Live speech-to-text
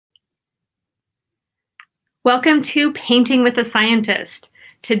Welcome to Painting with a Scientist.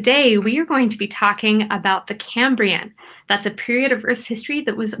 Today we are going to be talking about the Cambrian. That's a period of Earth's history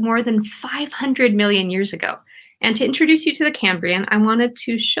that was more than 500 million years ago. And to introduce you to the Cambrian, I wanted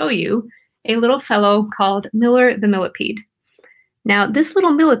to show you a little fellow called Miller the millipede. Now, this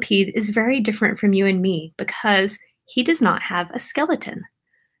little millipede is very different from you and me because he does not have a skeleton.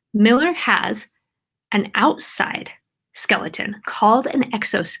 Miller has an outside skeleton called an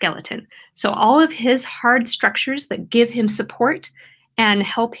exoskeleton. So all of his hard structures that give him support and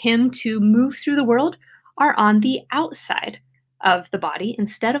help him to move through the world are on the outside of the body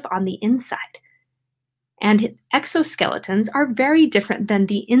instead of on the inside. And exoskeletons are very different than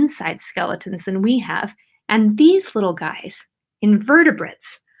the inside skeletons than we have. And these little guys,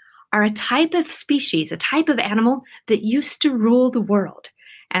 invertebrates, are a type of species, a type of animal that used to rule the world.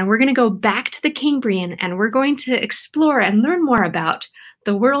 And we're going to go back to the Cambrian and we're going to explore and learn more about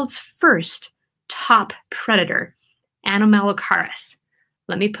the world's first top predator, Anomalocaris.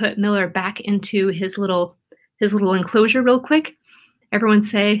 Let me put Miller back into his little enclosure real quick. Everyone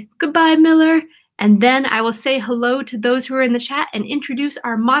say goodbye, Miller. And then I will say hello to those who are in the chat and introduce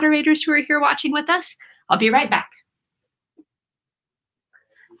our moderators who are here watching with us. I'll be right back.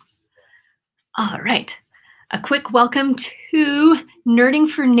 All right. A quick welcome to Nerding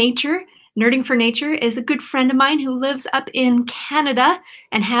for Nature. Nerding for Nature is a good friend of mine who lives up in Canada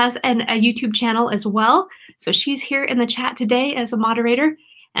and has a YouTube channel as well. So she's here in the chat today as a moderator.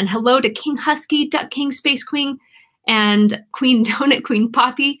 And hello to King Husky, Duck King, Space Queen, and Queen Donut, Queen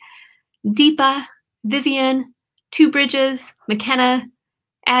Poppy, Deepa, Vivian, Two Bridges, McKenna,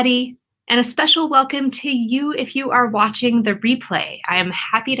 Addie, and a special welcome to you if you are watching the replay. I am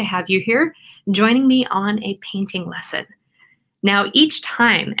happy to have you here joining me on a painting lesson. Now, each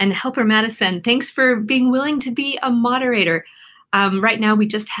time, and Helper Madison, thanks for being willing to be a moderator. Right now, we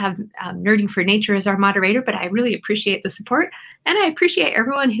just have Nerding for Nature as our moderator, but I really appreciate the support. And I appreciate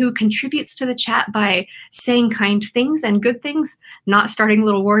everyone who contributes to the chat by saying kind things and good things, not starting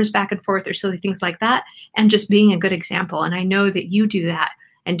little wars back and forth or silly things like that, and just being a good example. And I know that you do that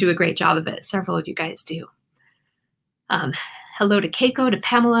and do a great job of it. Several of you guys do. Hello to Keiko, to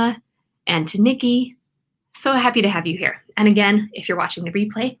Pamela, and to Nikki. So happy to have you here. And again, if you're watching the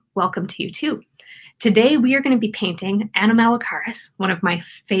replay, welcome to you too. Today, we are going to be painting Anomalocaris, one of my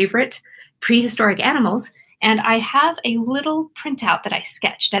favorite prehistoric animals. And I have a little printout that I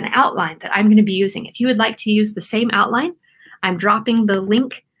sketched, an outline that I'm going to be using. If you would like to use the same outline, I'm dropping the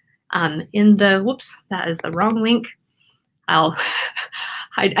link in the, whoops, that is the wrong link.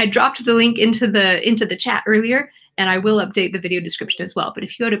 I dropped the link into the chat earlier, and I will update the video description as well. But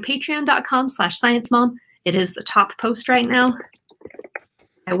if you go to patreon.com/sciencemom, it is the top post right now.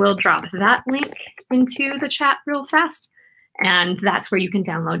 I will drop that link into the chat real fast, and that's where you can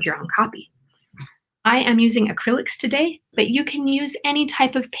download your own copy. I am using acrylics today, but you can use any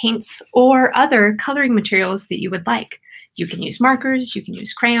type of paints or other coloring materials that you would like. You can use markers, you can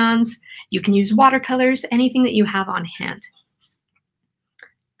use crayons, you can use watercolors, anything that you have on hand.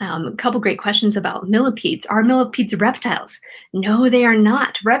 A couple great questions about millipedes. Are millipedes reptiles? No, they are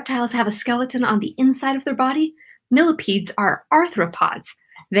not. Reptiles have a skeleton on the inside of their body. Millipedes are arthropods.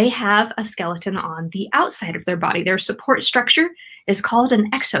 They have a skeleton on the outside of their body. Their support structure is called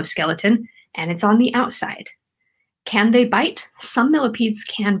an exoskeleton, and it's on the outside. Can they bite? Some millipedes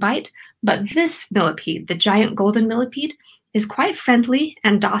can bite, but this millipede, the giant golden millipede, is quite friendly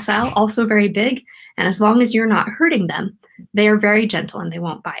and docile, also very big, and as long as you're not hurting them, they are very gentle and they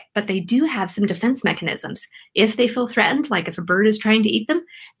won't bite. But they do have some defense mechanisms. If they feel threatened, like if a bird is trying to eat them,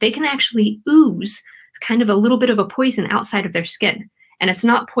 they can actually ooze kind of a little bit of a poison outside of their skin. And it's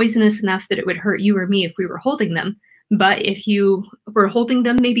not poisonous enough that it would hurt you or me if we were holding them. But if you were holding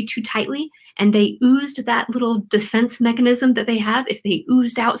them maybe too tightly and they oozed that little defense mechanism that they have, if they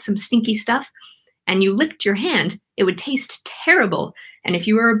oozed out some stinky stuff and you licked your hand, it would taste terrible. And if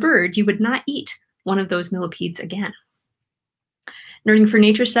you were a bird, you would not eat one of those millipedes again. Nerding for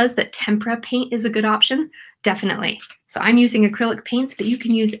Nature says that tempera paint is a good option. Definitely. So I'm using acrylic paints, but you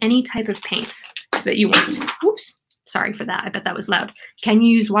can use any type of paints that you want. Oops, sorry for that. I bet that was loud. Can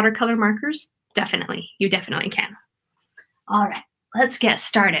you use watercolor markers? Definitely. You definitely can. All right, let's get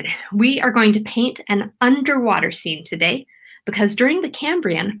started. We are going to paint an underwater scene today because during the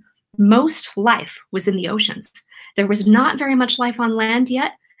Cambrian, most life was in the oceans. There was not very much life on land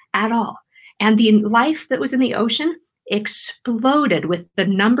yet at all. And the life that was in the ocean exploded with the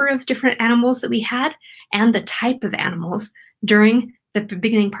number of different animals that we had and the type of animals during the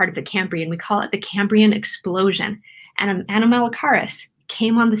beginning part of the Cambrian. We call it the Cambrian explosion. And Anomalocaris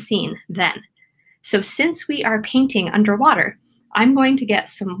came on the scene then. So since we are painting underwater, I'm going to get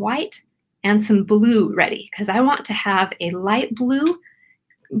some white and some blue ready because I want to have a light blue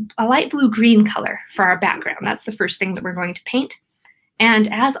green color for our background. That's the first thing that we're going to paint.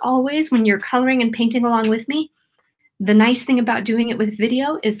 And as always, when you're coloring and painting along with me, the nice thing about doing it with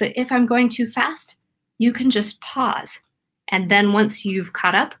video is that if I'm going too fast, you can just pause. And then once you've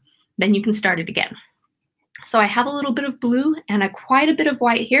caught up, then you can start it again. So I have a little bit of blue and quite a bit of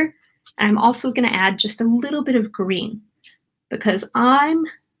white here. And I'm also going to add just a little bit of green because I'm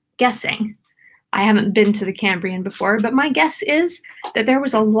guessing, I haven't been to the Cambrian before, but my guess is that there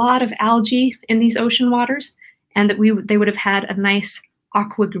was a lot of algae in these ocean waters and that they would have had a nice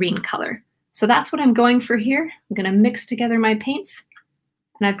aqua green color. So that's what I'm going for here. I'm going to mix together my paints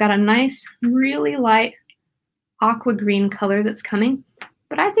and I've got a nice, really light aqua green color that's coming,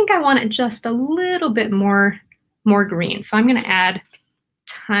 but I think I want it just a little bit more green. So I'm going to add a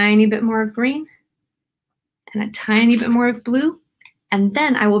tiny bit more of green and a tiny bit more of blue, and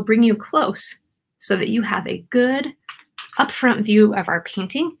then I will bring you close so that you have a good upfront view of our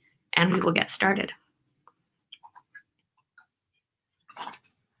painting, and we will get started.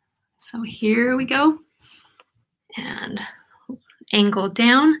 So here we go, and angle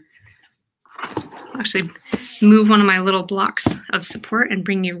down. Actually move one of my little blocks of support and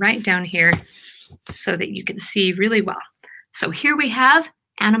bring you right down here so that you can see really well. So here we have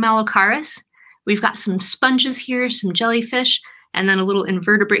Anomalocaris. We've got some sponges here, some jellyfish, and then a little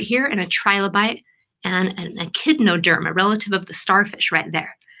invertebrate here, and a trilobite, and an echidnoderm, a relative of the starfish right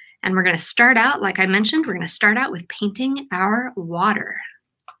there. And we're going to start out, like I mentioned, we're going to start out with painting our water.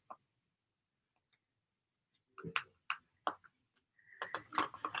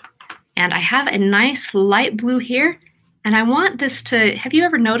 And I have a nice light blue here, and I want this to, have you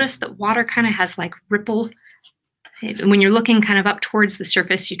ever noticed that water kind of has like ripple? When you're looking kind of up towards the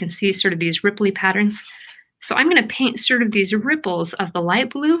surface, you can see sort of these ripply patterns. So I'm going to paint sort of these ripples of the light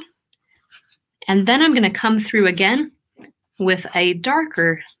blue, and then I'm going to come through again with a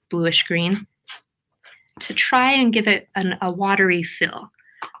darker bluish green to try and give it a watery feel.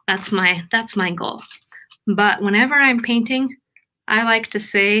 That's my goal. But whenever I'm painting, I like to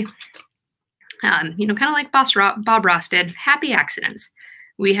say, you know, kind of like Bob Ross did, happy accidents.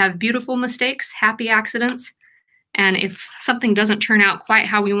 We have beautiful mistakes, happy accidents, and if something doesn't turn out quite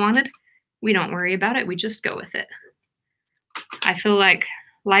how we wanted, we don't worry about it, we just go with it. I feel like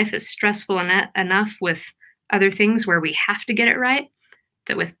life is stressful enough with other things where we have to get it right,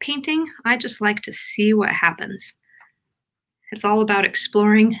 that with painting, I just like to see what happens. It's all about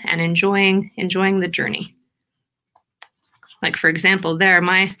exploring and enjoying the journey. Like for example, there,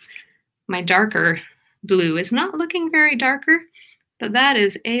 my darker blue is not looking very darker, but that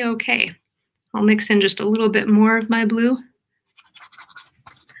is a-okay. I'll mix in just a little bit more of my blue.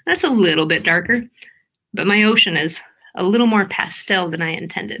 That's a little bit darker, but my ocean is a little more pastel than I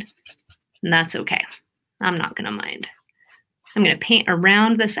intended, and that's okay. I'm not gonna mind. I'm gonna paint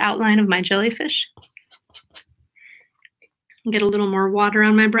around this outline of my jellyfish. Get a little more water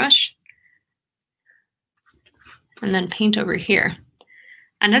on my brush, and then paint over here.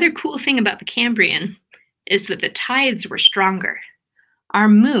 Another cool thing about the Cambrian is that the tides were stronger. Our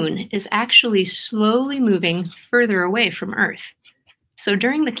moon is actually slowly moving further away from Earth. So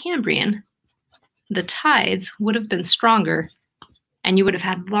during the Cambrian, the tides would have been stronger and you would have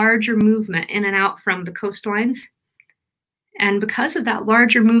had larger movement in and out from the coastlines. And because of that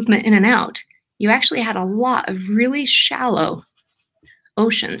larger movement in and out, you actually had a lot of really shallow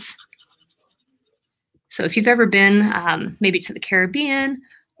oceans. So if you've ever been maybe to the Caribbean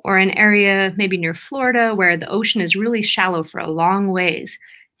or an area maybe near Florida where the ocean is really shallow for a long ways,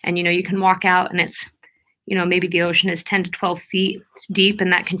 and you know, you can walk out and it's, you know, maybe the ocean is 10 to 12 feet deep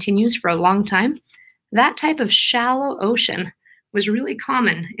and that continues for a long time. That type of shallow ocean was really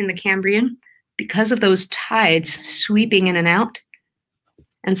common in the Cambrian because of those tides sweeping in and out.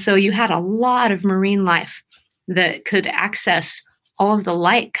 And so you had a lot of marine life that could access all of the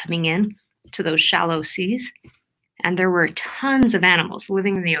light coming in to those shallow seas. And there were tons of animals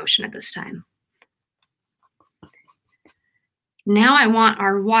living in the ocean at this time. Now I want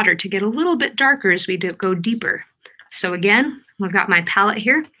our water to get a little bit darker as we go deeper. So again, we've got my palette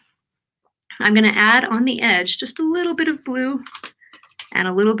here. I'm going to add on the edge just a little bit of blue and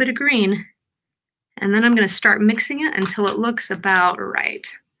a little bit of green. And then I'm going to start mixing it until it looks about right.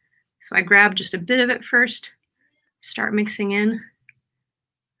 So I grab just a bit of it first, start mixing in.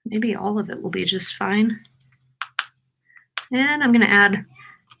 Maybe all of it will be just fine. And I'm going to add a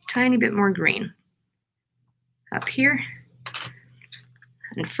tiny bit more green up here.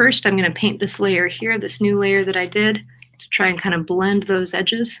 And first I'm going to paint this layer here, this new layer that I did, to try and kind of blend those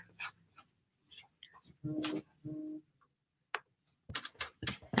edges.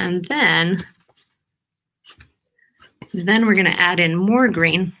 And then we're going to add in more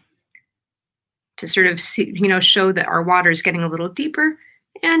green to sort of see, show that our water is getting a little deeper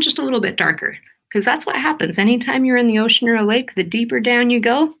and just a little bit darker. Because that's what happens. Anytime you're in the ocean or a lake, the deeper down you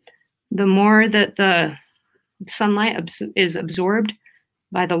go, the more that the sunlight is absorbed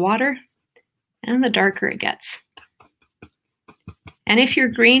by the water, and the darker it gets. And if your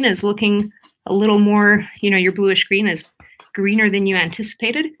green is looking a little more, your bluish green is greener than you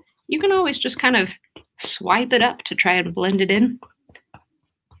anticipated, you can always just kind of swipe it up to try and blend it in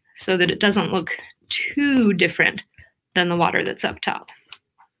so that it doesn't look too different than the water that's up top.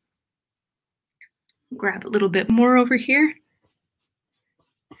 Grab a little bit more over here.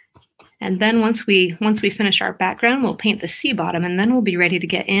 And then once we finish our background, we'll paint the sea bottom, and then we'll be ready to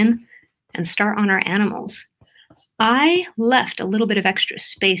get in and start on our animals. I left a little bit of extra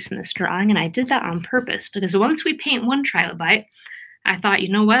space in this drawing, and I did that on purpose because once we paint one trilobite, I thought, you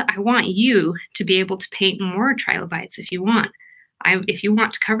know what? I want you to be able to paint more trilobites if you want. If you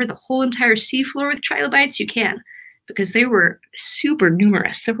want to cover the whole entire seafloor with trilobites, you can, because they were super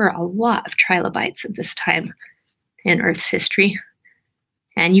numerous. There were a lot of trilobites at this time in Earth's history.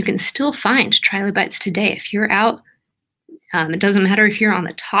 And you can still find trilobites today. If you're out, it doesn't matter if you're on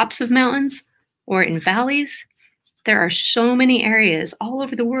the tops of mountains or in valleys, there are so many areas all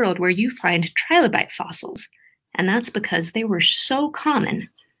over the world where you find trilobite fossils. And that's because they were so common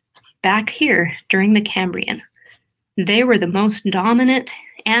back here during the Cambrian. They were the most dominant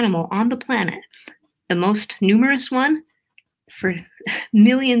animal on the planet, the most numerous one for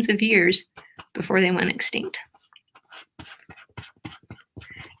millions of years before they went extinct.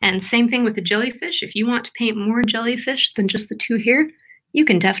 And same thing with the jellyfish. If you want to paint more jellyfish than just the two here, you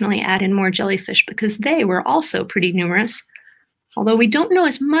can definitely add in more jellyfish because they were also pretty numerous. Although we don't know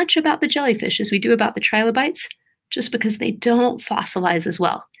as much about the jellyfish as we do about the trilobites, just because they don't fossilize as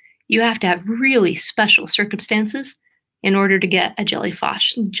well. You have to have really special circumstances in order to get a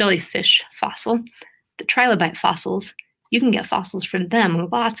jellyfish fossil. The trilobite fossils, you can get fossils from them in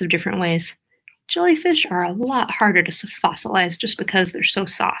lots of different ways. Jellyfish are a lot harder to fossilize just because they're so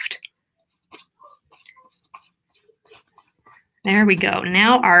soft. There we go.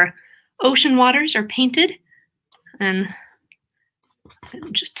 Now our ocean waters are painted, and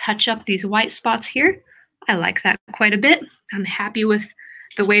just touch up these white spots here. I like that quite a bit. I'm happy with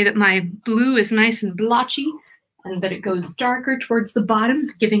the way that my blue is nice and blotchy and that it goes darker towards the bottom,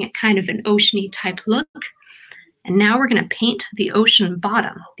 giving it kind of an oceany type look. And now we're going to paint the ocean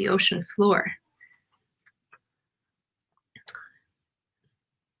bottom, the ocean floor.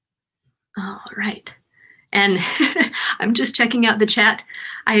 All right. And I'm just checking out the chat.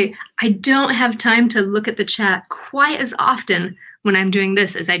 I don't have time to look at the chat quite as often when I'm doing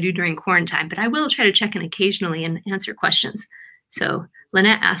this as I do during quarantine, but I will try to check in occasionally and answer questions. So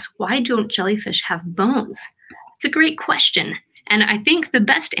Lynette asks, why don't jellyfish have bones? It's a great question. And I think the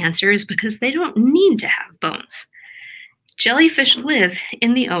best answer is because they don't need to have bones. Jellyfish live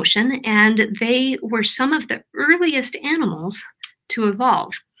in the ocean, and they were some of the earliest animals to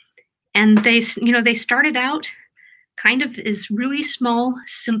evolve. And they started out kind of as really small,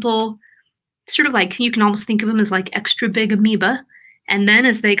 simple, sort of like, you can almost think of them as like extra big amoeba. And then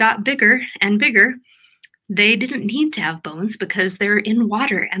as they got bigger and bigger, they didn't need to have bones because they're in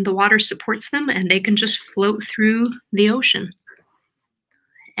water and the water supports them and they can just float through the ocean.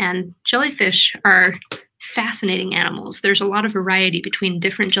 And jellyfish are fascinating animals. There's a lot of variety between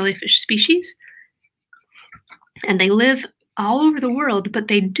different jellyfish species. And they live all over the world, but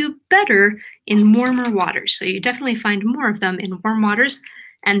they do better in warmer waters. So you definitely find more of them in warm waters.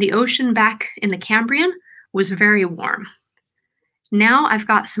 And the ocean back in the Cambrian was very warm. Now I've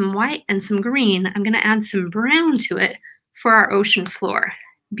got some white and some green. I'm going to add some brown to it for our ocean floor.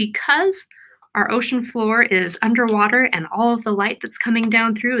 Because our ocean floor is underwater and all of the light that's coming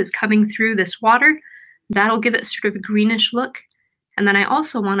down through is coming through this water, that'll give it sort of a greenish look. And then I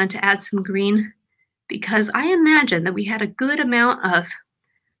also wanted to add some green because I imagine that we had a good amount of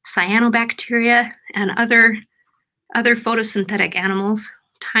cyanobacteria and other photosynthetic animals,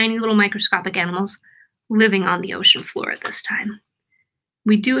 tiny little microscopic animals, living on the ocean floor at this time.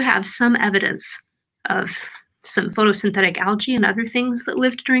 We do have some evidence of some photosynthetic algae and other things that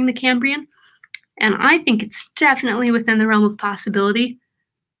lived during the Cambrian, and I think it's definitely within the realm of possibility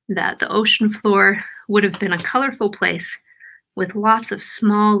that the ocean floor would have been a colorful place with lots of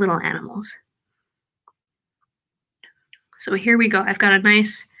small little animals. So here we go. I've got a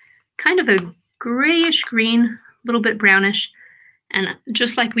nice kind of a grayish green, a little bit brownish. And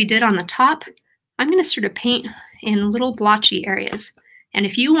just like we did on the top, I'm going to sort of paint in little blotchy areas. And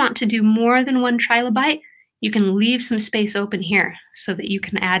if you want to do more than one trilobite, you can leave some space open here so that you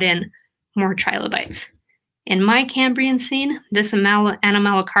can add in more trilobites. In my Cambrian scene, this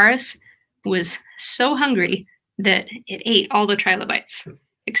Anomalocaris was so hungry that it ate all the trilobites,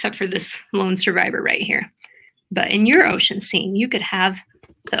 except for this lone survivor right here. But in your ocean scene, you could have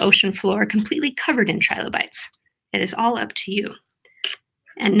the ocean floor completely covered in trilobites. It is all up to you.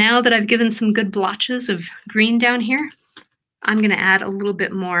 And now that I've given some good blotches of green down here, I'm going to add a little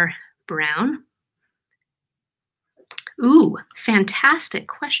bit more brown. Ooh, fantastic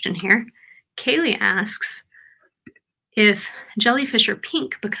question here. Kaylee asks if jellyfish are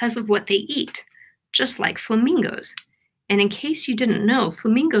pink because of what they eat, just like flamingos. And in case you didn't know,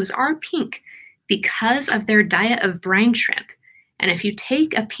 flamingos are pink because of their diet of brine shrimp. And if you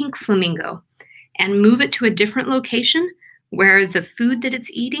take a pink flamingo and move it to a different location where the food that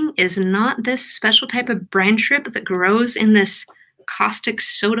it's eating is not this special type of brine shrimp that grows in this caustic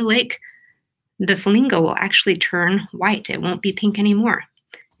soda lake, the flamingo will actually turn white. It won't be pink anymore.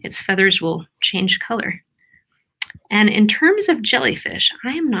 Its feathers will change color. And in terms of jellyfish,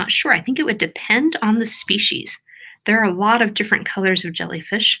 I am not sure. I think it would depend on the species. There are a lot of different colors of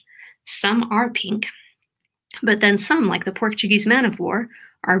jellyfish. Some are pink, but then some, like the Portuguese man-of-war,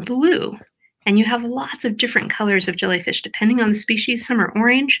 are blue. And you have lots of different colors of jellyfish depending on the species. Some are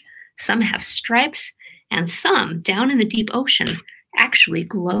orange, some have stripes, and some, down in the deep ocean, actually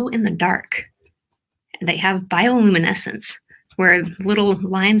glow in the dark. They have bioluminescence, where little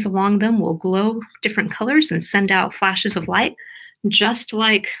lines along them will glow different colors and send out flashes of light, just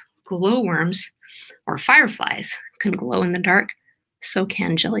like glowworms or fireflies can glow in the dark. So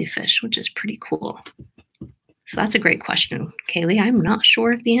can jellyfish, which is pretty cool. So that's a great question, Kaylee. I'm not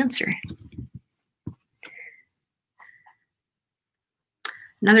sure of the answer.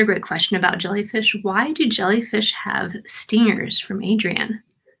 Another great question about jellyfish. Why do jellyfish have stingers? From Adrian.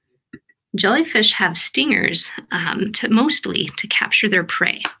 Jellyfish have stingers mostly to capture their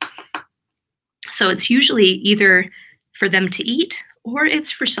prey. So it's usually either for them to eat or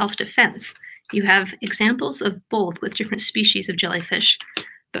it's for self-defense. You have examples of both with different species of jellyfish,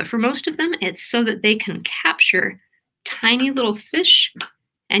 but for most of them, it's so that they can capture tiny little fish.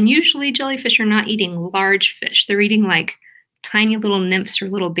 And usually jellyfish are not eating large fish. They're eating like tiny little nymphs or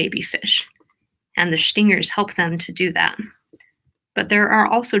little baby fish. And the stingers help them to do that. But there are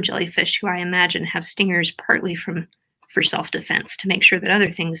also jellyfish who I imagine have stingers partly for self-defense to make sure that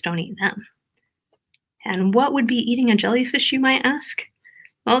other things don't eat them. And what would be eating a jellyfish, you might ask?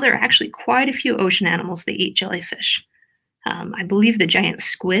 Well, there are actually quite a few ocean animals that eat jellyfish. I believe the giant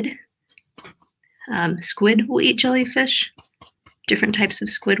squid. Squid will eat jellyfish. Different types of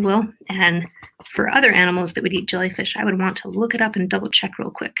squid will. And for other animals that would eat jellyfish, I would want to look it up and double check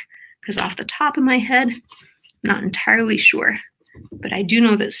real quick. Because off the top of my head, I'm not entirely sure. But I do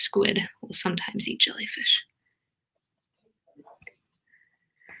know that squid will sometimes eat jellyfish.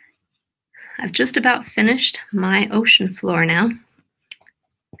 I've just about finished my ocean floor now.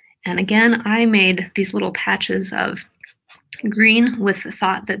 And again, I made these little patches of green with the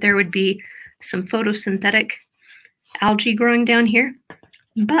thought that there would be some photosynthetic algae growing down here.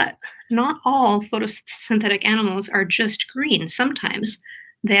 But not all photosynthetic animals are just green. Sometimes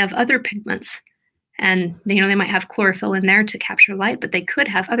they have other pigments. And they might have chlorophyll in there to capture light, but they could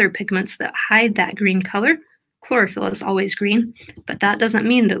have other pigments that hide that green color. Chlorophyll is always green, but that doesn't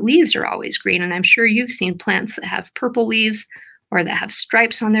mean that leaves are always green. And I'm sure you've seen plants that have purple leaves or that have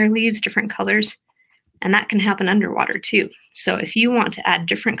stripes on their leaves, different colors. And that can happen underwater too. So if you want to add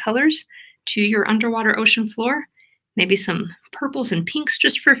different colors to your underwater ocean floor, maybe some purples and pinks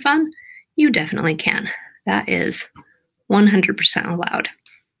just for fun, you definitely can. That is 100% allowed.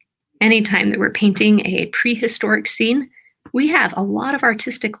 Anytime that we're painting a prehistoric scene, we have a lot of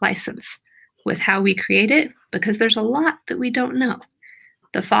artistic license with how we create it because there's a lot that we don't know.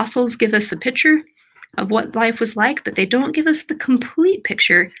 The fossils give us a picture of what life was like, but they don't give us the complete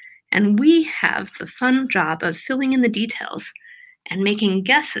picture, and we have the fun job of filling in the details and making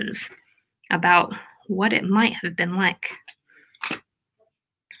guesses about what it might have been like.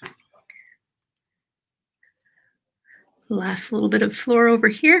 Last little bit of floor over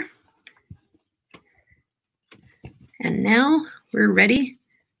here. And now we're ready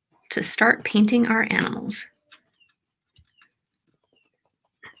to start painting our animals.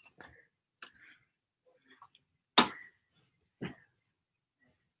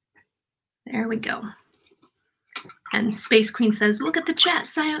 There we go. And Space Queen says, look at the chat,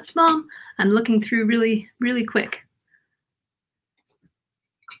 Science Mom. I'm looking through really, really quick.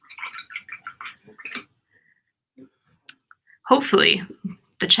 Hopefully,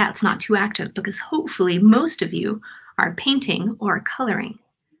 the chat's not too active because hopefully most of you are painting or coloring.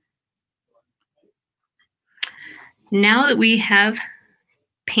 Now that we have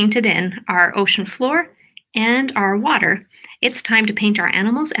painted in our ocean floor and our water, it's time to paint our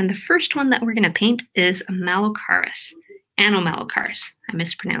animals, and the first one that we're going to paint is Anomalocaris. Anomalocaris. I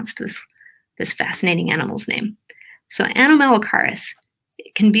mispronounced this fascinating animal's name. So Anomalocaris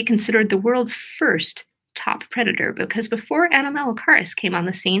can be considered the world's first top predator, because before Anomalocaris came on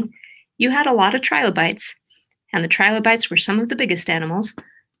the scene, you had a lot of trilobites, and the trilobites were some of the biggest animals,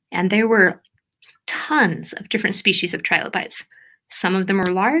 and there were tons of different species of trilobites. Some of them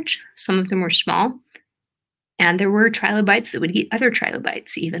were large, some of them were small, and there were trilobites that would eat other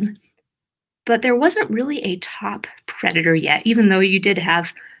trilobites even. But there wasn't really a top predator yet, even though you did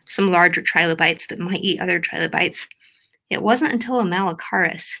have some larger trilobites that might eat other trilobites. It wasn't until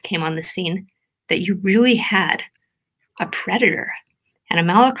Anomalocaris came on the scene that you really had a predator. And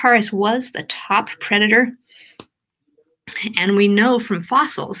Anomalocaris was the top predator. And we know from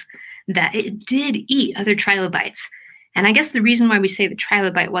fossils that it did eat other trilobites. And I guess the reason why we say the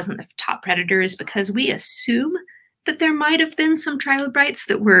trilobite wasn't the top predator is because we assume that there might have been some trilobites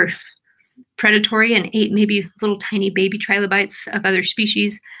that were predatory and ate maybe little tiny baby trilobites of other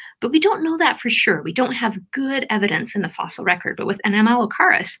species, but we don't know that for sure. We don't have good evidence in the fossil record. But with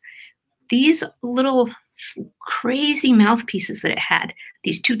Anomalocaris, these little crazy mouthpieces that it had,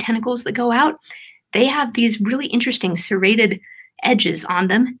 these two tentacles that go out, they have these really interesting serrated edges on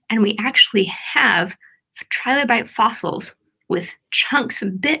them, and we actually have trilobite fossils with chunks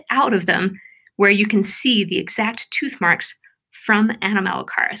bit out of them where you can see the exact tooth marks from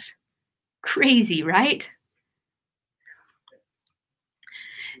Anomalocaris. Crazy, right?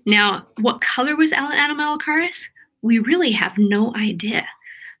 Now, what color was Anomalocaris? We really have no idea,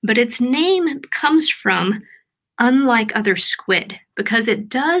 but its name comes from unlike other squid, because it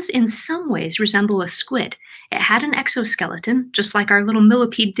does in some ways resemble a squid. It had an exoskeleton, just like our little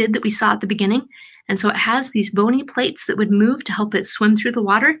millipede did that we saw at the beginning, and so it has these bony plates that would move to help it swim through the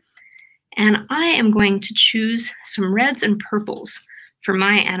water. And I am going to choose some reds and purples for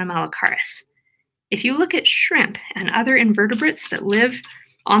my Anomalocaris. If you look at shrimp and other invertebrates that live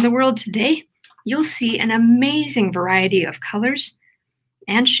on the world today, you'll see an amazing variety of colors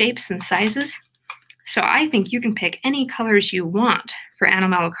and shapes and sizes. So I think you can pick any colors you want for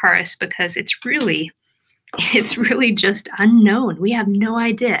Anomalocaris, because it's really just unknown. We have no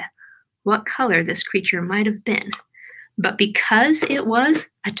idea what color this creature might have been. But because it was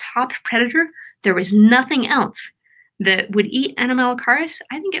a top predator, there was nothing else that would eat Anomalocaris.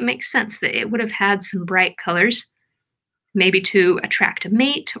 I think it makes sense that it would have had some bright colors, maybe to attract a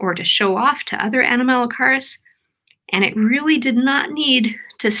mate or to show off to other Anomalocaris. And it really did not need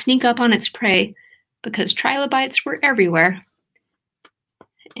to sneak up on its prey, because trilobites were everywhere.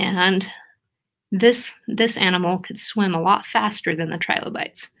 And this animal could swim a lot faster than the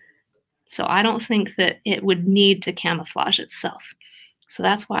trilobites. So I don't think that it would need to camouflage itself. So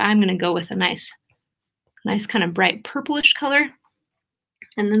that's why I'm going to go with a nice kind of bright purplish color.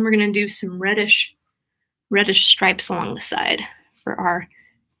 And then we're going to do some reddish stripes along the side for our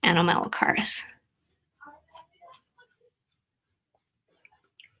Anomalocaris.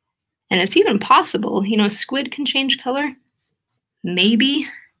 And it's even possible, squid can change color. Maybe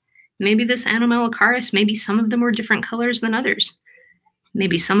this Anomalocaris, maybe some of them were different colors than others.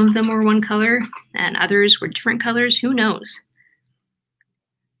 Maybe some of them were one color and others were different colors. Who knows?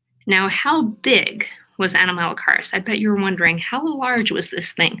 Now, how big was Anomalocaris? I bet you're wondering, how large was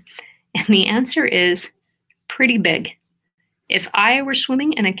this thing? And the answer is pretty big. If I were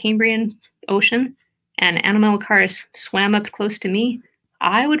swimming in a Cambrian ocean and Anomalocaris swam up close to me,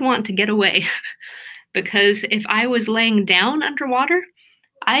 I would want to get away, because if I was laying down underwater,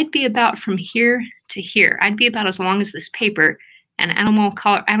 I'd be about from here to here. I'd be about as long as this paper, and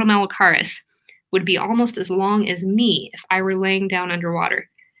Anomalocaris would be almost as long as me if I were laying down underwater,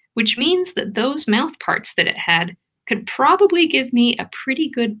 which means that those mouth parts that it had could probably give me a pretty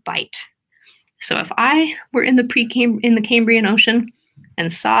good bite. So if I were in the Cambrian Ocean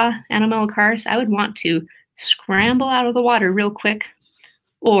and saw Anomalocaris, I would want to scramble out of the water real quick,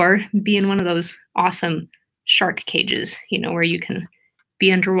 or be in one of those awesome shark cages, where you can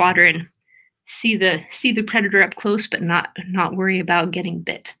be underwater and see the predator up close, but not worry about getting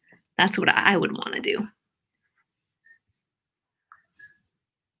bit. That's what I would want to do.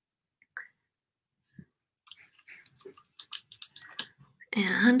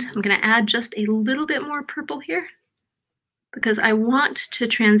 And I'm going to add just a little bit more purple here, because I want to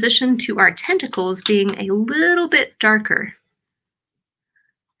transition to our tentacles being a little bit darker.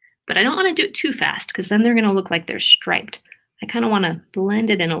 But I don't want to do it too fast, because then they're going to look like they're striped. I kind of want to blend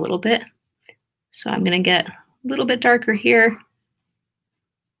it in a little bit. So I'm going to get a little bit darker here, a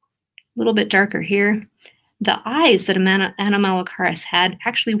little bit darker here. the eyes that Anomalocaris had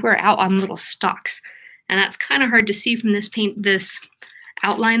actually were out on little stalks. And that's kind of hard to see from this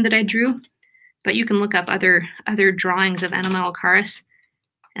outline that I drew, but you can look up other drawings of Anomalocaris,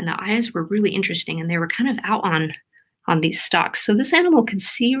 and the eyes were really interesting, and they were kind of out on these stalks. So this animal could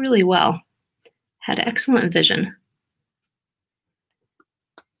see really well, had excellent vision.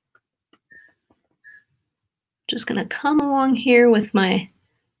 Just gonna come along here with my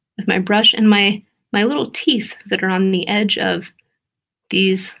brush, and my little teeth that are on the edge of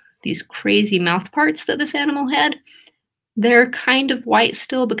these crazy mouth parts that this animal had, they're kind of white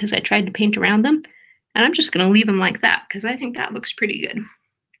still because I tried to paint around them, and I'm just gonna leave them like that because I think that looks pretty good.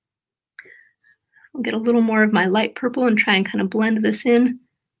 I'll get a little more of my light purple and try and kind of blend this in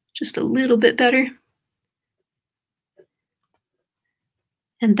just a little bit better.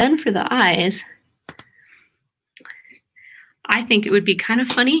 And then for the eyes, I think it would be kind of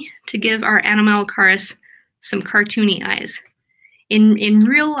funny to give our Anomalocaris some cartoony eyes. In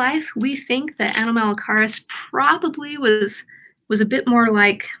real life, we think that Anomalocaris probably was a bit more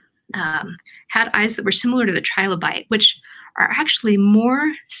like, had eyes that were similar to the trilobite, which are actually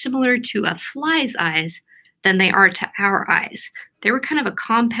more similar to a fly's eyes than they are to our eyes. They were kind of a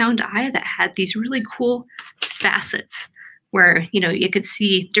compound eye that had these really cool facets where, you know, you could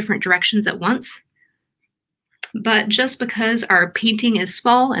see different directions at once. But just because our painting is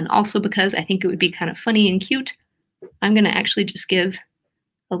small, and also because I think it would be kind of funny and cute, I'm going to actually just give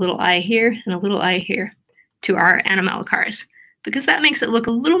a little eye here and a little eye here to our Anomalocaris, because that makes it look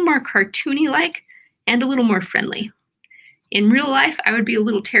a little more cartoony-like and a little more friendly. In real life, I would be a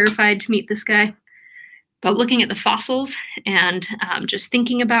little terrified to meet this guy, but looking at the fossils and just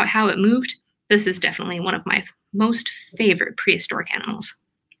thinking about how it moved, this is definitely one of my most favorite prehistoric animals.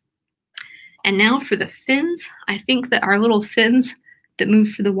 And now for the fins, I think that our little fins that move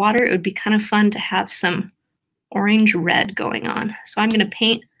through the water, it would be kind of fun to have some orange-red going on. So I'm going to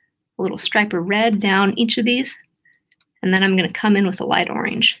paint a little stripe of red down each of these, and then I'm going to come in with a light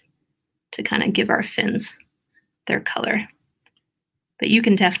orange to kind of give our fins their color. But you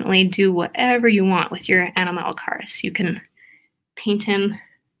can definitely do whatever you want with your Anomalocaris. You can paint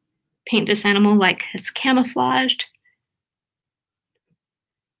this animal like it's camouflaged.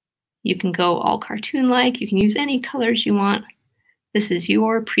 You can go all cartoon-like. You can use any colors you want. This is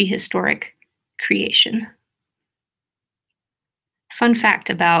your prehistoric creation. Fun fact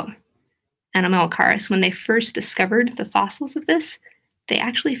about Anomalocaris, when they first discovered the fossils of this, they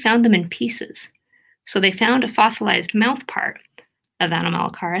actually found them in pieces. So they found a fossilized mouth part of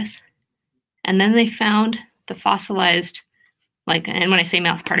Anomalocaris, and then they found the fossilized, and when I say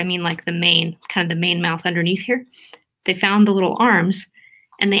mouth part, I mean like the main mouth underneath here. They found the little arms,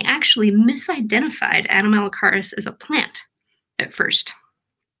 and they actually misidentified Anomalocaris as a plant at first.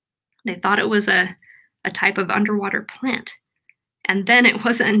 They thought it was a type of underwater plant. And then it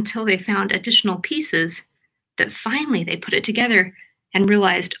wasn't until they found additional pieces that finally they put it together and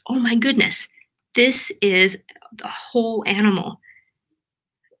realized, oh my goodness, this is the whole animal.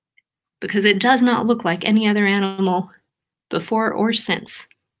 Because it does not look like any other animal before or since.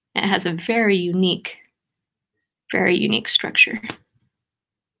 It has a very unique structure.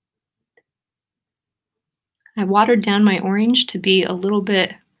 I watered down my orange to be a little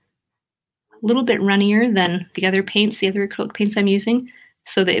bit runnier than the other paints, the other acrylic paints I'm using,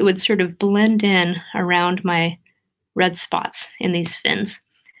 so that it would sort of blend in around my red spots in these fins.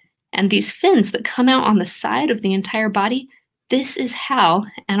 And these fins that come out on the side of the entire body, this is how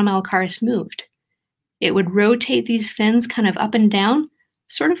Anomalocaris moved. It would rotate these fins kind of up and down,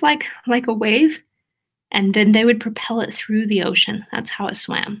 sort of like a wave, and then they would propel it through the ocean. That's how it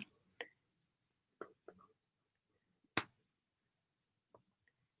swam.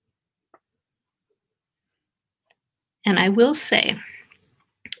 And I will say,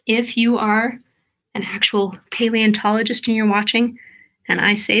 if you are an actual paleontologist and you're watching, and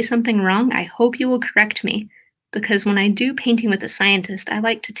I say something wrong, I hope you will correct me, because when I do painting with a scientist, I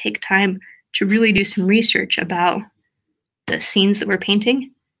like to take time to really do some research about the scenes that we're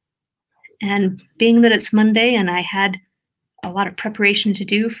painting. And being that it's Monday and I had a lot of preparation to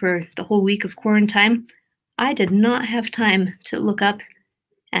do for the whole week of quarantine, I did not have time to look up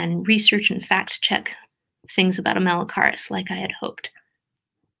and research and fact check things about Anomalocaris like I had hoped.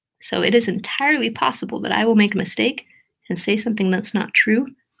 So it is entirely possible that I will make a mistake and say something that's not true.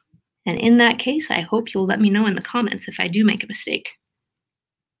 And in that case, I hope you'll let me know in the comments if I do make a mistake.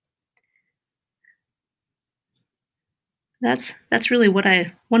 That's really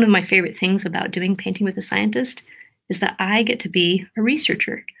one of my favorite things about doing painting with a scientist is that I get to be a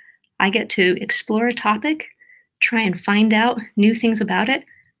researcher. I get to explore a topic, try and find out new things about it,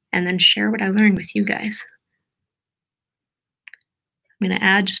 and then share what I learned with you guys. I'm going to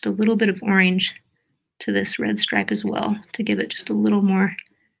add just a little bit of orange to this red stripe as well to give it just a little more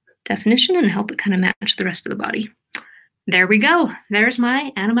definition and help it kind of match the rest of the body. There we go. There's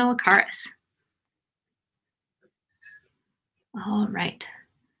my Anomalocaris. All right.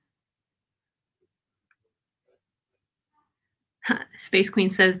 Space Queen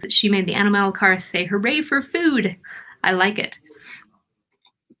says that she made the Anomalocaris say, "Hooray for food." I like it.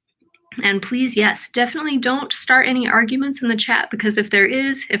 And please, yes, definitely don't start any arguments in the chat, because if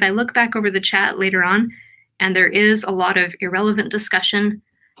I look back over the chat later on and there is a lot of irrelevant discussion,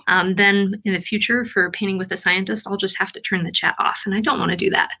 then in the future for Painting with a Scientist, I'll just have to turn the chat off. And I don't want to do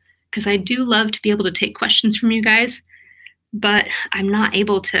that because I do love to be able to take questions from you guys, but I'm not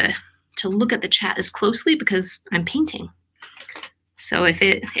able to look at the chat as closely because I'm painting. So if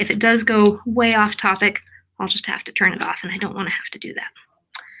it does go way off topic, I'll just have to turn it off, and I don't want to have to do that.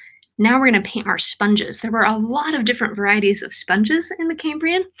 Now we're going to paint our sponges. There were a lot of different varieties of sponges in the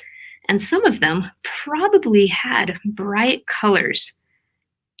Cambrian, and some of them probably had bright colors.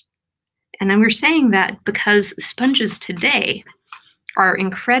 And we're saying that because sponges today are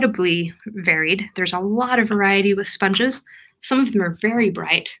incredibly varied. There's a lot of variety with sponges. Some of them are very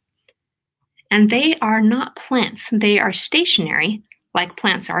bright. And they are not plants. They are stationary, like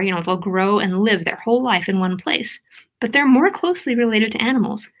plants are. You know, they'll grow and live their whole life in one place. But they're more closely related to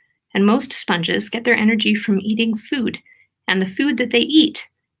animals. And most sponges get their energy from eating food. And the food that they eat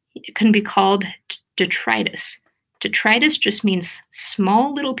can be called detritus. Detritus just means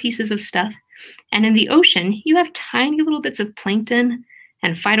small little pieces of stuff. And in the ocean, you have tiny little bits of plankton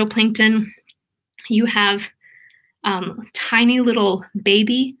and phytoplankton. You have tiny little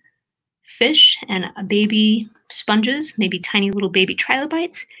baby fish and baby sponges, maybe tiny little baby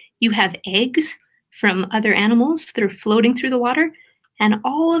trilobites. You have eggs from other animals that are floating through the water. And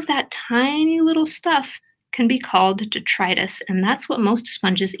all of that tiny little stuff can be called detritus. And that's what most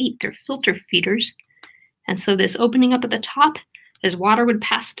sponges eat. They're filter feeders. And so this opening up at the top, as water would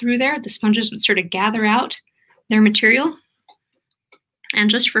pass through there, the sponges would sort of gather out their material. And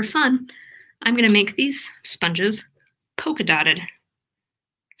just for fun, I'm going to make these sponges polka dotted.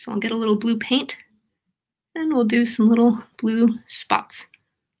 So I'll get a little blue paint and we'll do some little blue spots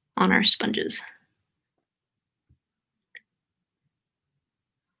on our sponges.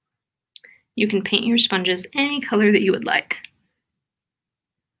 You can paint your sponges any color that you would like.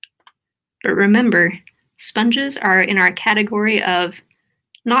 But remember, sponges are in our category of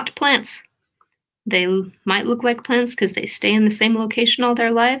not plants. They might look like plants because they stay in the same location all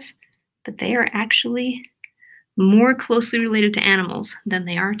their lives, but they are actually more closely related to animals than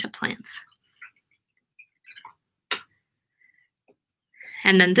they are to plants.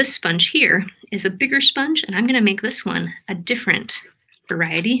 And then this sponge here is a bigger sponge, and I'm going to make this one a different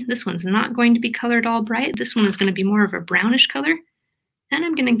variety. This one's not going to be colored all bright. This one is going to be more of a brownish color. And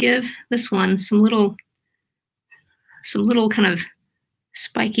I'm going to give this one some little kind of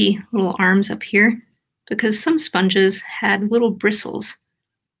spiky little arms up here, because some sponges had little bristles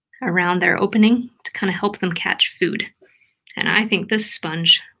around their opening to kind of help them catch food. And I think this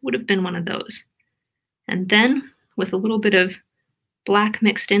sponge would have been one of those. And then with a little bit of black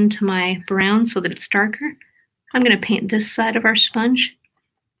mixed into my brown so that it's darker, I'm going to paint this side of our sponge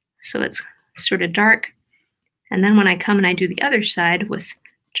so it's sort of dark. And then when I come and I do the other side with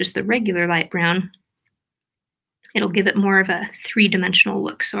just the regular light brown, it'll give it more of a three-dimensional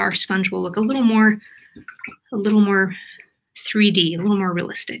look. So our sponge will look a little more 3D, a little more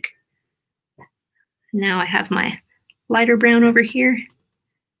realistic. Now I have my lighter brown over here,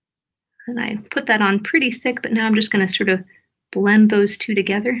 and I put that on pretty thick, but now I'm just going to sort of blend those two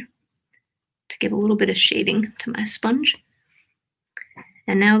together to give a little bit of shading to my sponge.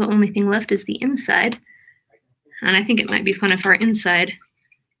 And now the only thing left is the inside. And I think it might be fun if our inside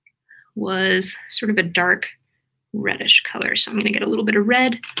was sort of a dark reddish color. So I'm going to get a little bit of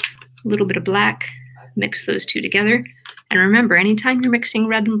red, a little bit of black, mix those two together. And remember, anytime you're mixing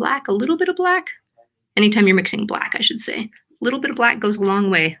red and black, a little bit of black, anytime you're mixing black, I should say, a little bit of black goes a long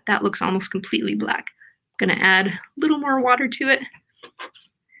way. That looks almost completely black. I'm going to add a little more water to it.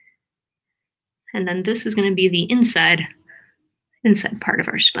 And then this is going to be the inside part of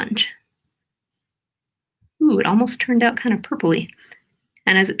our sponge. Ooh, it almost turned out kind of purpley.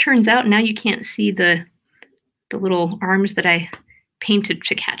 And as it turns out, now you can't see the little arms that I painted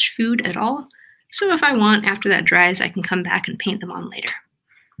to catch food at all. So if I want, after that dries, I can come back and paint them on later.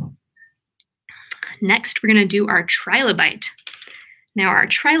 Next, we're going to do our trilobite. Now our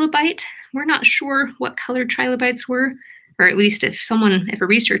trilobite, we're not sure what color trilobites were, or at least if a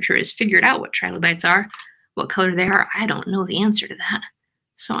researcher has figured out what trilobites are, what color they are, I don't know the answer to that.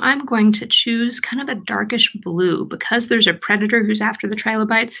 So I'm going to choose kind of a darkish blue because there's a predator who's after the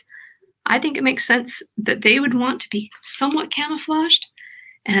trilobites. I think it makes sense that they would want to be somewhat camouflaged,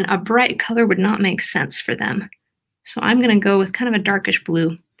 and a bright color would not make sense for them. So I'm going to go with kind of a darkish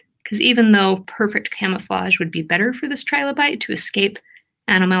blue, because even though perfect camouflage would be better for this trilobite to escape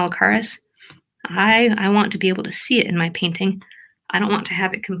Anomalocaris, I want to be able to see it in my painting. I don't want to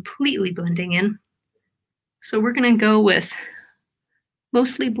have it completely blending in. So we're going to go with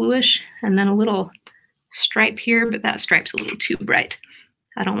mostly bluish and then a little stripe here, but that stripe's a little too bright.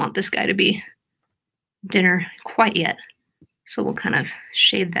 I don't want this guy to be dinner quite yet. So we'll kind of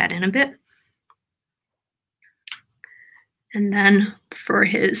shade that in a bit. And then for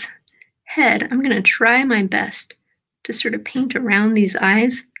his head, I'm going to try my best to sort of paint around these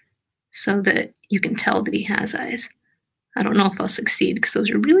eyes so that you can tell that he has eyes. I don't know if I'll succeed because those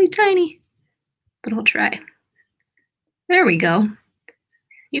are really tiny, but I'll try. There we go.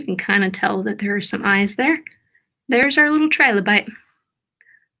 You can kind of tell that there are some eyes there. There's our little trilobite.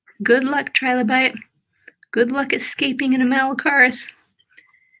 Good luck, trilobite. Good luck escaping Anomalocaris.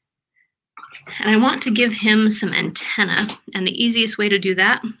 And I want to give him some antenna, and the easiest way to do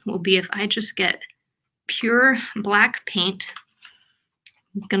that will be if I just get pure black paint.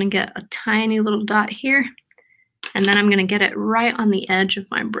 I'm going to get a tiny little dot here, and then I'm going to get it right on the edge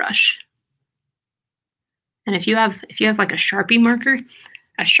of my brush. And if you have like a Sharpie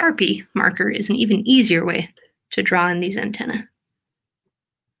marker is an even easier way to draw in these antennae.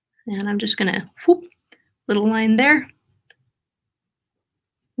 And I'm just going to whoop, little line there.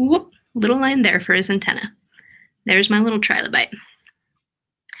 Whoop, little line there for his antenna. There's my little trilobite.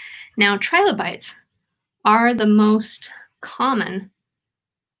 Now, trilobites are the most common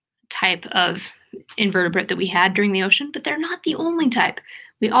type of invertebrate that we had during the ocean, but they're not the only type.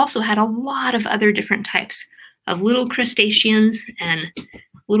 We also had a lot of other different types of little crustaceans and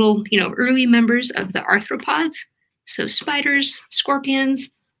little, early members of the arthropods. So spiders, scorpions,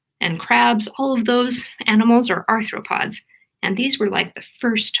 and crabs, all of those animals are arthropods. And these were like the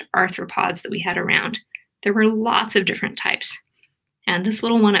first arthropods that we had around. There were lots of different types. And this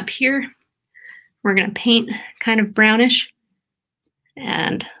little one up here, we're going to paint kind of brownish.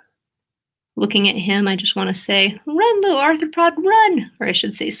 And looking at him, I just want to say, run, little arthropod, run! Or I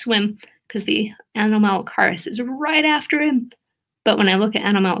should say swim, because the Anomalocaris is right after him. But when I look at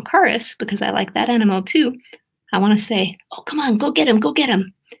Anomalocaris, because I like that animal too, I want to say, oh, come on, go get him, go get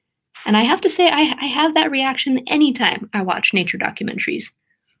him. And I have to say, I have that reaction anytime I watch nature documentaries.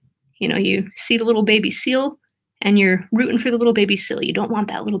 You see the little baby seal, and you're rooting for the little baby seal. You don't want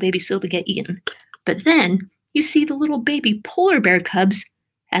that little baby seal to get eaten. But then you see the little baby polar bear cubs,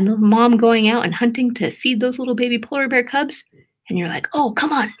 and the mom going out and hunting to feed those little baby polar bear cubs. And you're like, oh,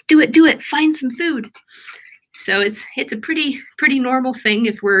 come on, do it, find some food. So it's a pretty normal thing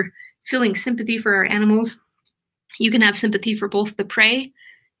if we're feeling sympathy for our animals. You can have sympathy for both the prey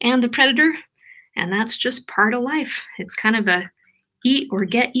and the predator, and that's just part of life. It's kind of a eat or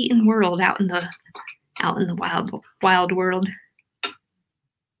get eaten world out in the wild world.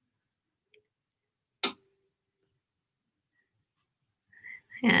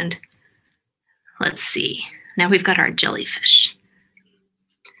 And let's see. Now we've got our jellyfish.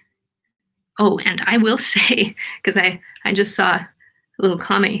 Oh, and I will say, because I just saw a little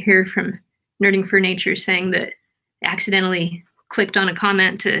comment here from Nerding for Nature saying that I accidentally clicked on a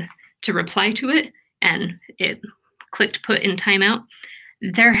comment to reply to it, and it clicked put in timeout.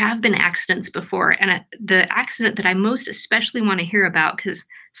 There have been accidents before, and the accident that I most especially want to hear about, because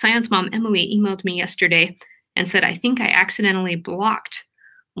Science Mom Emily emailed me yesterday and said, I think I accidentally blocked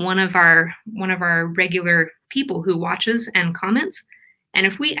one of our regular people who watches and comments. And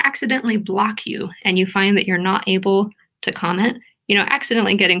if we accidentally block you and you find that you're not able to comment,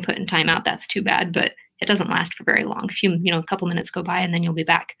 accidentally getting put in timeout, that's too bad, but it doesn't last for very long. A couple minutes go by and then you'll be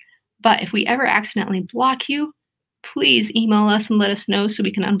back. But if we ever accidentally block you, please email us and let us know so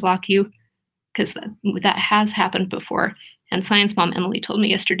we can unblock you, because that has happened before. And Science Mom Emily told me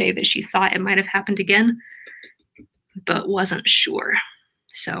yesterday that she thought it might have happened again, but wasn't sure.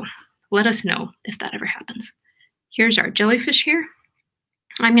 So let us know if that ever happens. Here's our jellyfish here.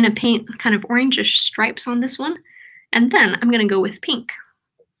 I'm going to paint kind of orangish stripes on this one, and then I'm going to go with pink.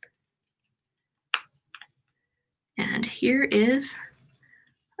 And here is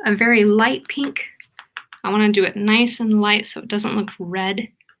a very light pink. I want to do it nice and light so it doesn't look red.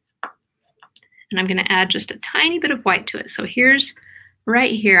 And I'm going to add just a tiny bit of white to it. So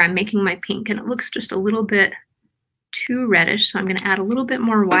right here, I'm making my pink, and it looks just a little bit too reddish. So I'm going to add a little bit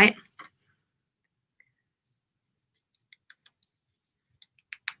more white.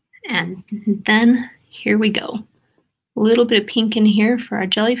 And then here we go. little bit of pink in here for our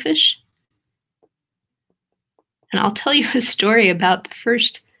jellyfish. And I'll tell you a story about the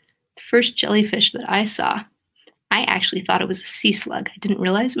first jellyfish that I saw. I actually thought it was a sea slug. I didn't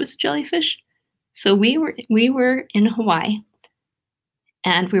realize it was a jellyfish. So we were in Hawaii,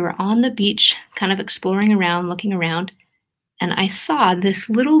 and we were on the beach, kind of exploring around, looking around, and I saw this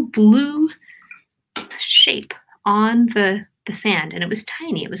little blue shape on the sand, and it was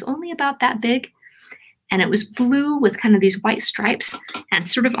tiny. It was only about that big, and it was blue with kind of these white stripes and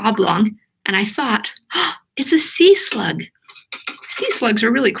sort of oblong, and I thought, oh, it's a sea slug. Sea slugs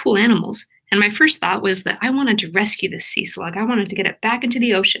are really cool animals, and my first thought was that I wanted to rescue this sea slug. I wanted to get it back into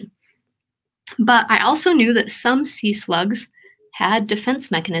the ocean. But I also knew that some sea slugs had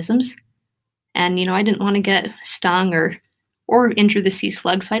defense mechanisms, and I didn't want to get stung or injure the sea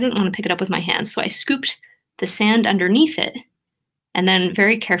slug, so I didn't want to pick it up with my hands. So I scooped the sand underneath it and then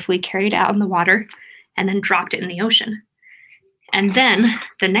very carefully carried it out in the water and then dropped it in the ocean. And then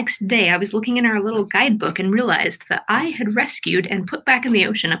the next day I was looking in our little guidebook and realized that I had rescued and put back in the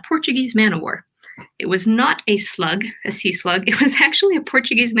ocean a Portuguese man-of-war. It was not a slug, a sea slug. It was actually a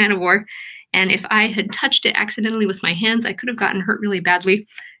Portuguese man-of-war. And if I had touched it accidentally with my hands, I could have gotten hurt really badly.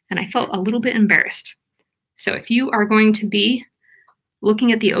 And I felt a little bit embarrassed. So if you are going to be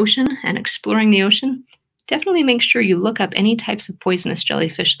looking at the ocean and exploring the ocean, definitely make sure you look up any types of poisonous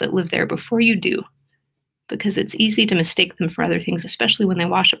jellyfish that live there before you do, because it's easy to mistake them for other things, especially when they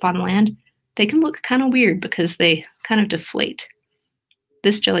wash up on land. They can look kind of weird because they kind of deflate.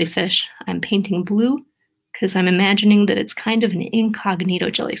 This jellyfish I'm painting blue because I'm imagining that it's kind of an incognito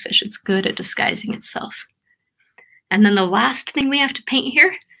jellyfish. It's good at disguising itself. And then the last thing we have to paint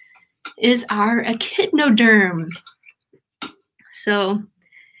here is our echidnoderm. So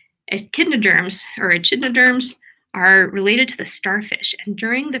echidnoderms are related to the starfish. And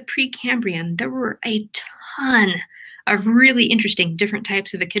during the Precambrian, there were a ton of really interesting different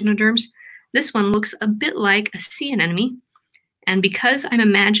types of echidnoderms. This one looks a bit like a sea anemone. And because I'm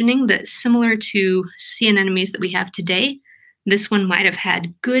imagining that similar to sea anemones that we have today, this one might have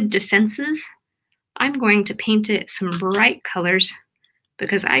had good defenses, I'm going to paint it some bright colors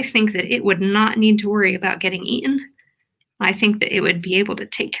because I think that it would not need to worry about getting eaten. I think that it would be able to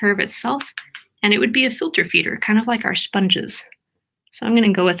take care of itself, and it would be a filter feeder, kind of like our sponges. So I'm going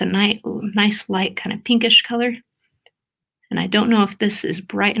to go with a nice light kind of pinkish color. And I don't know if this is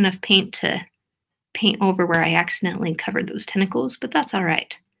bright enough paint to paint over where I accidentally covered those tentacles, but that's all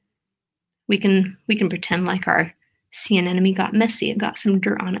right. We can pretend like our sea anemone got messy. It got some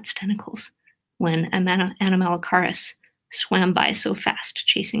dirt on its tentacles when Anomalocaris swam by so fast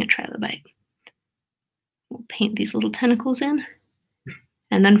chasing a trilobite. We'll paint these little tentacles in.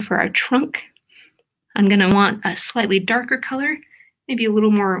 And then for our trunk, I'm going to want a slightly darker color, maybe a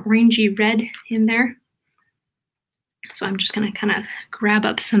little more orangey red in there. So I'm just going to kind of grab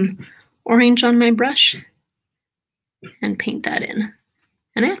up some orange on my brush and paint that in.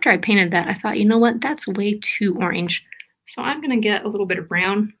 And after I painted that, I thought, you know what, that's way too orange. So I'm going to get a little bit of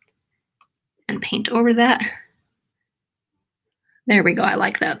brown and paint over that. There we go, I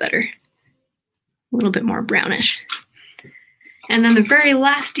like that better. A little bit more brownish. And then the very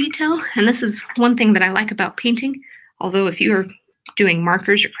last detail, and this is one thing that I like about painting, although if you are doing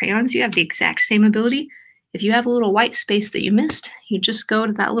markers or crayons, you have the exact same ability. If you have a little white space that you missed, you just go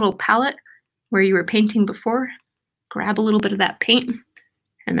to that little palette where you were painting before, grab a little bit of that paint,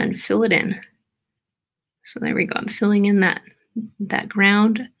 and then fill it in. So there we go, I'm filling in that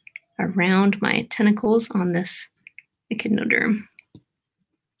ground around my tentacles on this echidnoderm.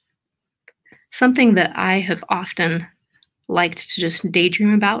 Something that I have often liked to just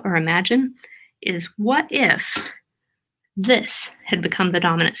daydream about or imagine is, what if this had become the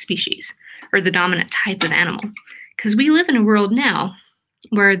dominant species or the dominant type of animal? Because we live in a world now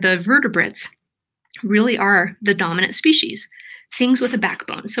where the vertebrates really are the dominant species, things with a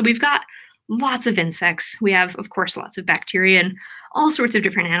backbone. So we've got lots of insects. We have, of course, lots of bacteria and all sorts of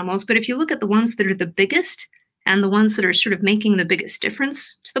different animals. But if you look at the ones that are the biggest and the ones that are sort of making the biggest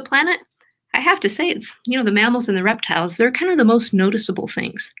difference to the planet, I have to say it's, the mammals and the reptiles, they're kind of the most noticeable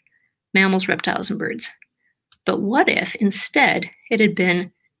things. Mammals, reptiles, and birds. But what if instead it had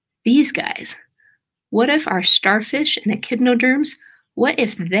been these guys? What if our starfish and echidnoderms, what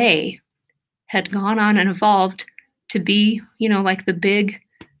if they had gone on and evolved to be, like the big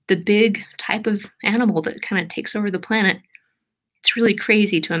type of animal that kind of takes over the planet? It's really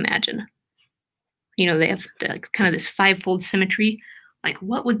crazy to imagine. They have kind of this fivefold symmetry. Like,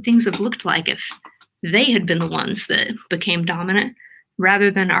 what would things have looked like if they had been the ones that became dominant rather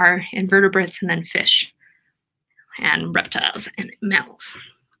than our invertebrates and then fish and reptiles and mammals?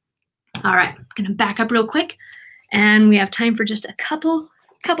 All right, I'm going to back up real quick And we have time for just a couple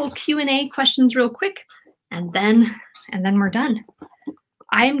Q&A questions real quick, and then we're done.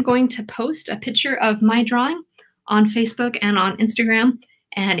 I'm going to post a picture of my drawing on Facebook and on Instagram.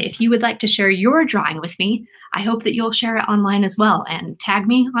 And if you would like to share your drawing with me, I hope that you'll share it online as well and tag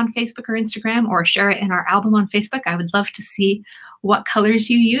me on Facebook or Instagram, or share it in our album on Facebook. I would love to see what colors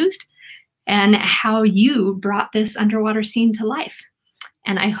you used and how you brought this underwater scene to life.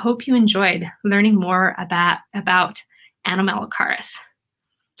 And I hope you enjoyed learning more about Anomalocaris.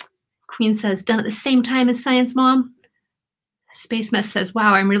 Queen says, done at the same time as Science Mom. Space Mess says,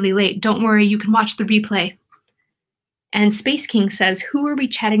 wow, I'm really late. Don't worry, you can watch the replay. And Space King says, who are we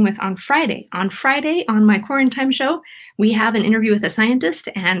chatting with on Friday? On Friday, on my Quarantine show, we have an interview with a scientist,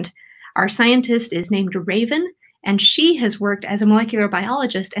 and our scientist is named Raven, and she has worked as a molecular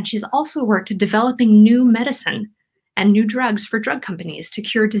biologist, and she's also worked developing new medicine and new drugs for drug companies to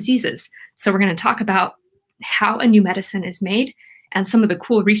cure diseases. So we're going to talk about how a new medicine is made and some of the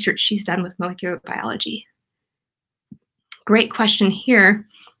cool research she's done with molecular biology. Great question here.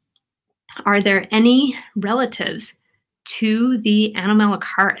 Are there any relatives to the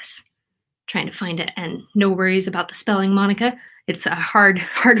Anomalocaris? Trying to find it, and no worries about the spelling, Monica. It's a hard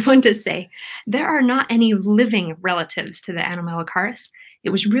one to say. There are not any living relatives to the Anomalocaris.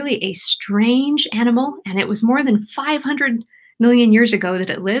 It was really a strange animal, and it was more than 500 million years ago that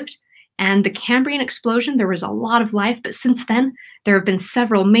it lived. And the Cambrian explosion, there was a lot of life, but since then, there have been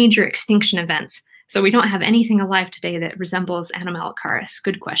several major extinction events. So we don't have anything alive today that resembles Anomalocaris.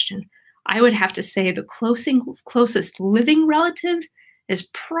 Good question. I would have to say the closest living relative is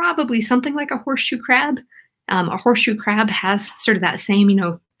probably something like a horseshoe crab. A horseshoe crab has sort of that same,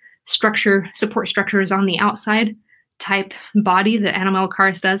 support structures on the outside type body that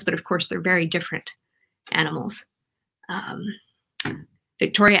Anomalocaris does, but of course they're very different animals.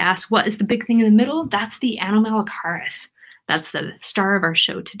 Victoria asks, what is the big thing in the middle? That's the Anomalocaris. That's the star of our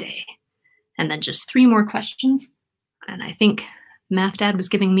show today. And then just 3 more questions. And I think Math Dad was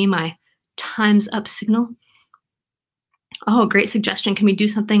giving me my time's up signal. Oh, great suggestion. Can we do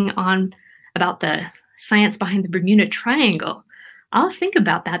something about the science behind the Bermuda Triangle? I'll think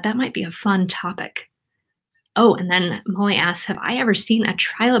about that. That might be a fun topic. Oh, and then Molly asks, have I ever seen a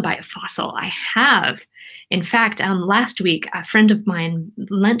trilobite fossil? I have. In fact, last week, a friend of mine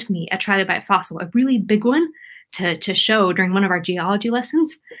lent me a trilobite fossil, a really big one, to show during one of our geology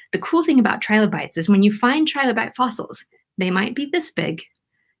lessons. The cool thing about trilobites is when you find trilobite fossils, they might be this big.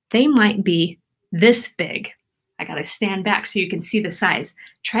 They might be this big. I gotta stand back so you can see the size.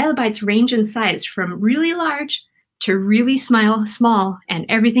 Trilobites range in size from really large to really small, and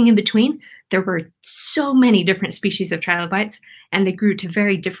everything in between. There were so many different species of trilobites, and they grew to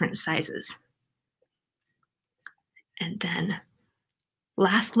very different sizes. And then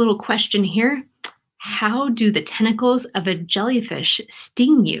last little question here. How do the tentacles of a jellyfish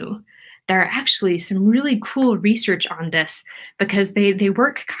sting you? There are actually some really cool research on this, because they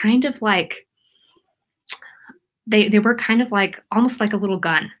work kind of like, they work kind of like, almost like a little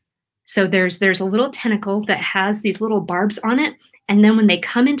gun. So there's a little tentacle that has these little barbs on it, and then when they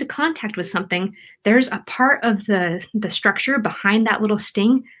come into contact with something, there's a part of the structure behind that little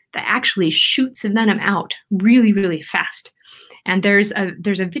sting that actually shoots venom out really, really fast. And there's a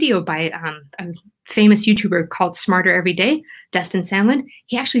video by a famous YouTuber called Smarter Every Day, Destin Sandlin.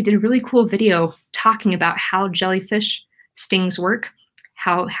 He actually did a really cool video talking about how jellyfish stings work,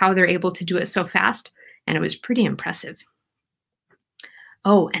 how they're able to do it so fast, and it was pretty impressive.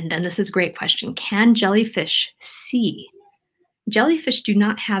 Oh, and then this is a great question. Can jellyfish see? Jellyfish do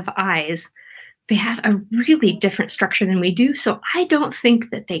not have eyes. They have a really different structure than we do, so I don't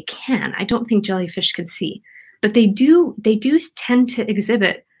think that they can. I don't think jellyfish can see. But they do tend to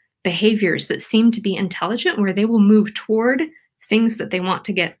exhibit behaviors that seem to be intelligent, where they will move toward things that they want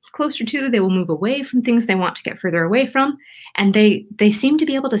to get closer to. They will move away from things they want to get further away from. And they seem to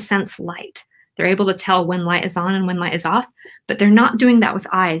be able to sense light. They're able to tell when light is on and when light is off, but they're not doing that with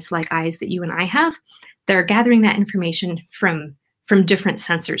eyes like eyes that you and I have. They're gathering that information from different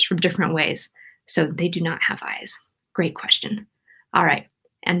sensors, from different ways. So they do not have eyes. Great question. All right.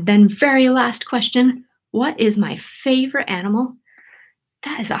 And then very last question. What is my favorite animal?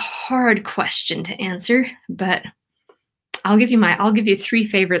 That is a hard question to answer, but I'll give you 3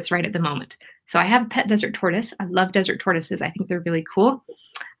 favorites right at the moment. So I have a pet desert tortoise. I love desert tortoises. I think they're really cool.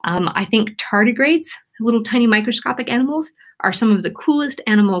 I think tardigrades, little tiny microscopic animals, are some of the coolest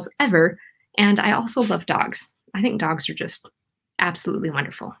animals ever. And I also love dogs. I think dogs are just absolutely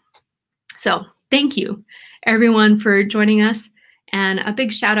wonderful. So thank you, everyone, for joining us. And a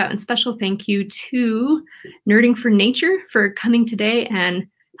big shout out and special thank you to Nerding for Nature for coming today and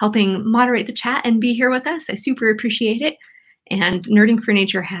helping moderate the chat and be here with us. I super appreciate it. And Nerding for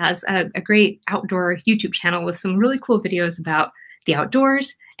Nature has a great outdoor YouTube channel with some really cool videos about the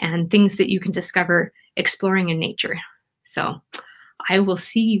outdoors and things that you can discover exploring in nature. So I will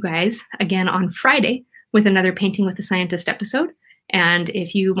see you guys again on Friday with another Painting with a Scientist episode. And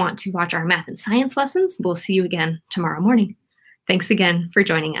if you want to watch our math and science lessons, we'll see you again tomorrow morning. Thanks again for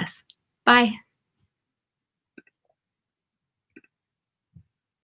joining us. Bye.